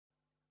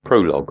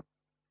Prologue.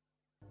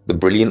 The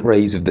brilliant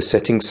rays of the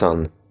setting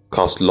sun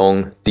cast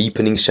long,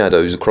 deepening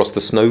shadows across the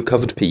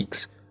snow-covered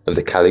peaks of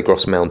the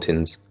Caligros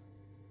Mountains.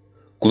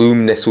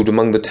 Gloom nestled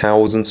among the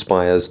towers and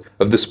spires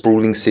of the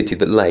sprawling city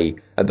that lay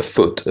at the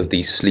foot of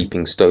these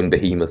sleeping stone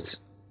behemoths.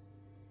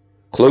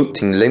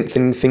 Cloaked in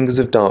lengthening fingers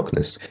of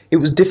darkness, it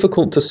was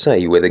difficult to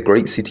say where the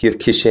great city of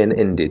Kishen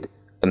ended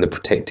and the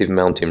protective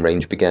mountain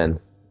range began.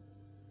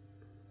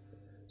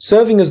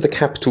 Serving as the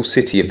capital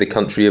city of the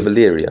country of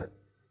Illyria,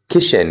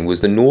 Kishen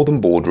was the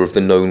northern border of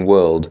the known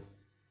world.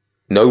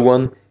 No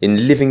one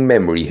in living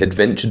memory had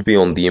ventured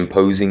beyond the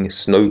imposing,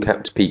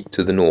 snow-capped peak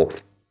to the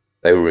north.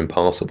 They were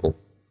impassable.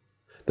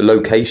 The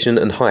location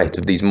and height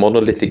of these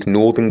monolithic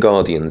northern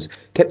guardians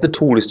kept the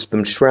tallest of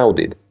them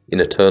shrouded in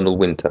eternal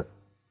winter.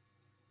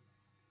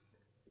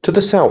 To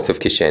the south of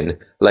Kishen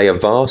lay a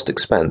vast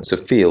expanse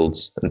of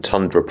fields and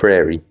tundra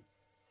prairie.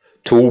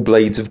 Tall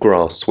blades of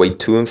grass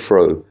swayed to and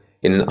fro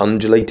in an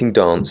undulating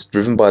dance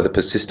driven by the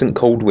persistent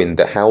cold wind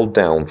that howled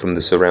down from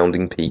the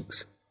surrounding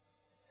peaks.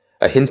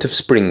 A hint of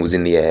spring was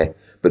in the air,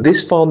 but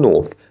this far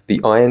north the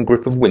iron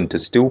grip of winter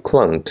still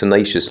clung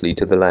tenaciously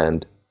to the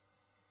land.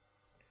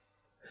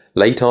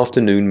 Late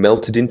afternoon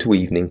melted into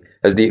evening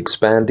as the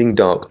expanding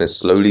darkness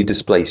slowly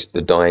displaced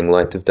the dying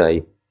light of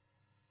day.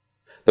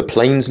 The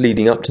plains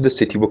leading up to the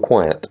city were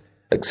quiet,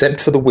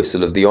 except for the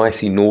whistle of the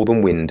icy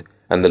northern wind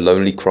and the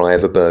lonely cry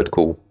of a bird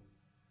call.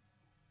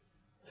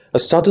 A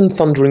sudden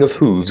thundering of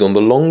hooves on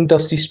the long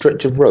dusty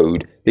stretch of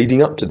road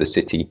leading up to the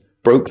city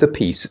broke the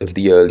peace of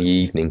the early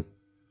evening.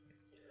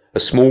 A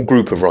small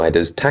group of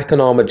riders, tack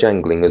and armour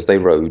jangling as they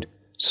rode,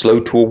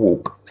 slowed to a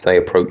walk as they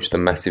approached the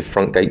massive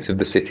front gates of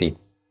the city.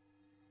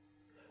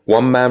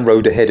 One man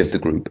rode ahead of the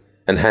group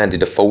and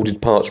handed a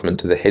folded parchment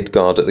to the head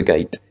guard at the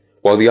gate,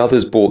 while the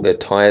others brought their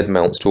tired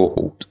mounts to a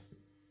halt.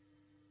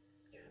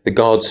 The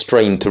guard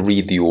strained to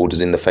read the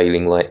orders in the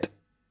failing light.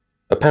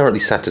 Apparently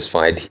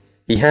satisfied,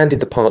 he handed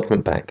the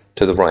parchment back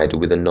to the rider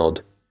with a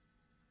nod.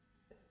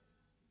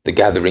 "The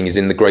gathering is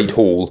in the great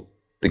hall,"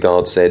 the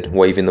guard said,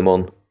 waving them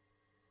on.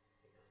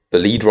 The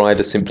lead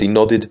rider simply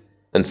nodded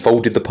and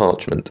folded the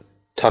parchment,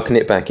 tucking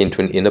it back into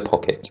an inner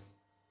pocket.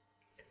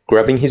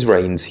 Grabbing his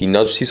reins, he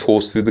nudged his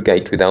horse through the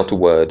gate without a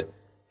word,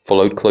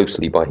 followed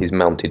closely by his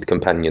mounted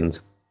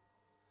companions.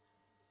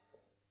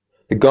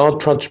 The guard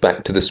trudged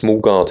back to the small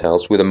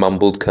guardhouse with a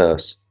mumbled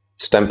curse,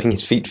 stamping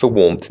his feet for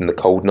warmth in the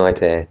cold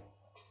night air.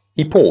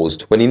 He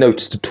paused when he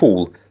noticed a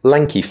tall,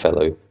 lanky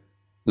fellow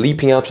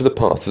leaping out of the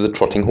path of the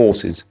trotting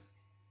horses.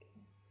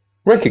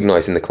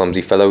 Recognizing the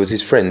clumsy fellow as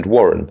his friend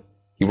Warren,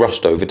 he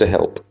rushed over to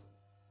help.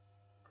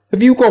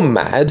 "Have you gone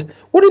mad?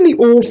 What in the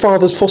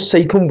All-Father's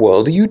forsaken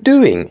world are you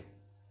doing?"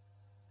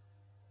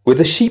 With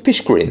a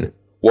sheepish grin,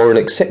 Warren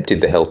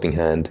accepted the helping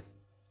hand.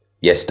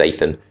 "Yes,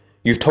 Dathan,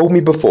 you've told me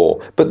before,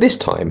 but this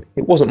time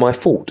it wasn't my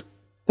fault.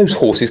 Those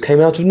horses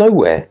came out of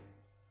nowhere."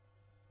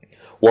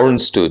 Warren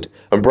stood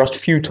and brushed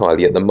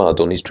futilely at the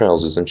mud on his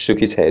trousers and shook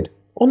his head.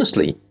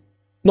 "Honestly,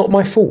 not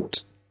my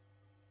fault."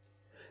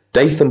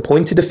 Dathan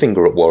pointed a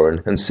finger at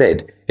Warren and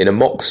said in a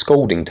mock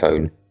scolding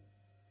tone,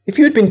 "If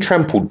you had been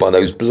trampled by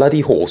those bloody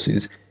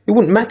horses, it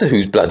wouldn't matter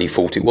whose bloody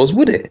fault it was,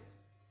 would it?"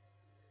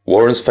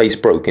 Warren's face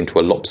broke into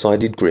a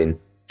lopsided grin.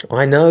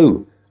 "I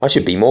know. I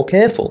should be more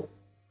careful."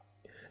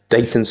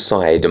 Dathan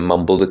sighed and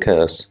mumbled a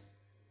curse.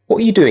 "What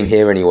are you doing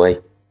here anyway?"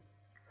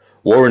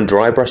 Warren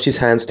dry-brushed his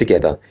hands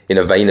together in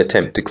a vain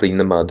attempt to clean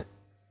the mud.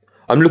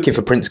 "I'm looking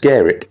for Prince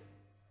Garrick.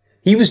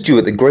 He was due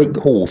at the Great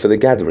Hall for the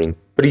gathering,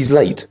 but he's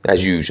late,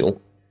 as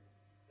usual.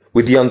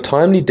 With the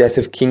untimely death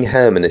of King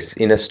Hermanus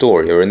in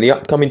Astoria and the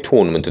upcoming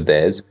tournament of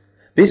theirs,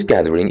 this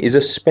gathering is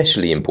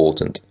especially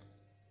important.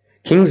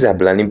 King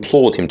Zablan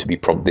implored him to be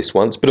prompt this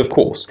once, but of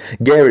course,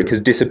 Garrick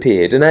has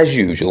disappeared, and as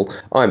usual,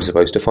 I'm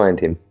supposed to find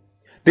him.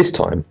 This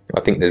time,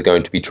 I think there's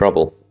going to be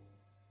trouble."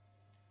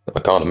 "I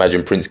can't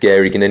imagine Prince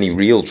Garrick in any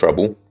real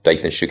trouble,"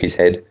 Dathan shook his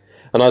head,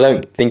 "and I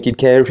don't think he'd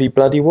care if he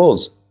bloody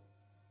was."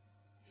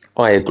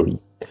 "I agree,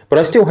 but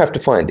I still have to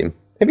find him.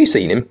 Have you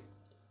seen him?"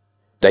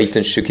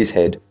 Dathan shook his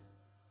head.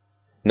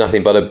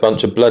 "Nothing but a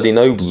bunch of bloody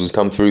nobles has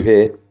come through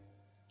here."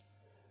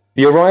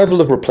 The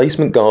arrival of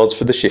replacement guards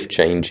for the shift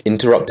change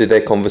interrupted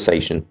their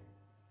conversation.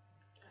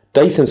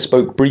 Dathan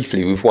spoke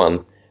briefly with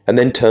one, and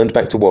then turned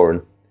back to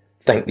Warren.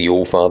 "Thank the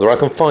All-Father, I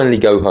can finally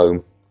go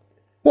home.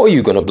 What are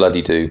you going to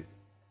bloody do?"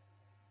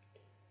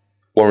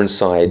 Warren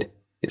sighed.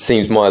 "It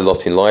seems my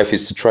lot in life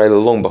is to trail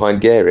along behind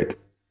Garrick.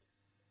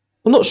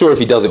 I'm not sure if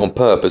he does it on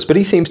purpose, but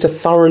he seems to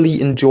thoroughly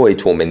enjoy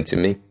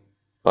tormenting me.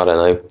 I don't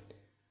know.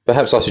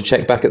 Perhaps I should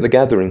check back at the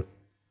gathering."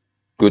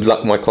 "Good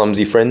luck, my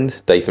clumsy friend,"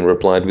 Dathan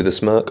replied with a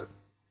smirk.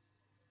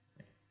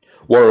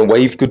 Warren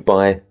waved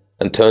goodbye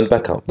and turned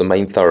back up the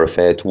main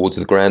thoroughfare towards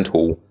the Grand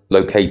Hall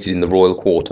located in the royal quarter.